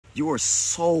You are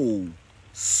so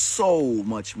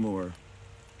much more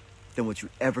than what you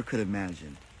ever could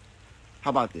imagine. How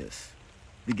about this?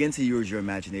 Begin to use your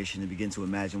imagination and begin to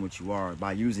imagine what you are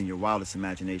by using your wildest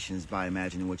imaginations, by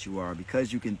imagining what you are,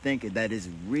 because you can think it, that is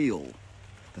real.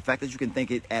 The fact that you can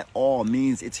think it at all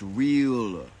means it's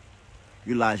real.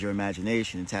 Utilize your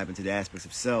imagination and tap into the aspects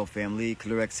of self, family,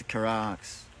 Clarex,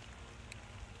 Carax.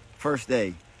 First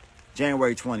day,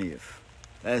 January 20th.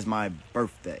 That is my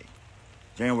birthday.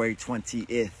 January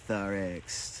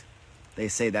 20th. They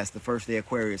say that's the first day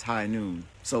Aquarius, high noon.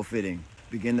 So fitting.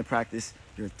 Begin to practice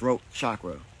your throat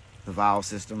chakra. The vowel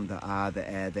system, the I, the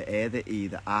A, the E, the E,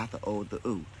 the I, the O, the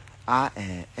U. I,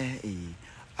 A, E,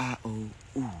 I, O,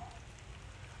 U.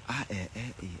 I,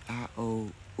 A, E, I,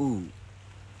 O, U.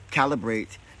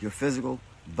 Calibrate your physical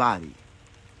body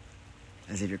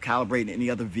as if you're calibrating any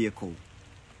other vehicle.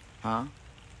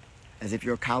 As if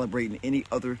you're calibrating any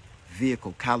other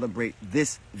vehicle. Calibrate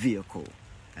this vehicle.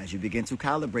 As you begin to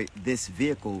calibrate this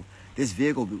vehicle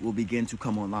will begin to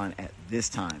come online at this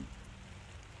time.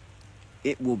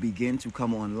 It will begin to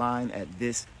come online at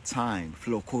this time.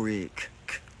 Flow correct.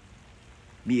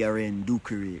 Miaren du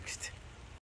correct.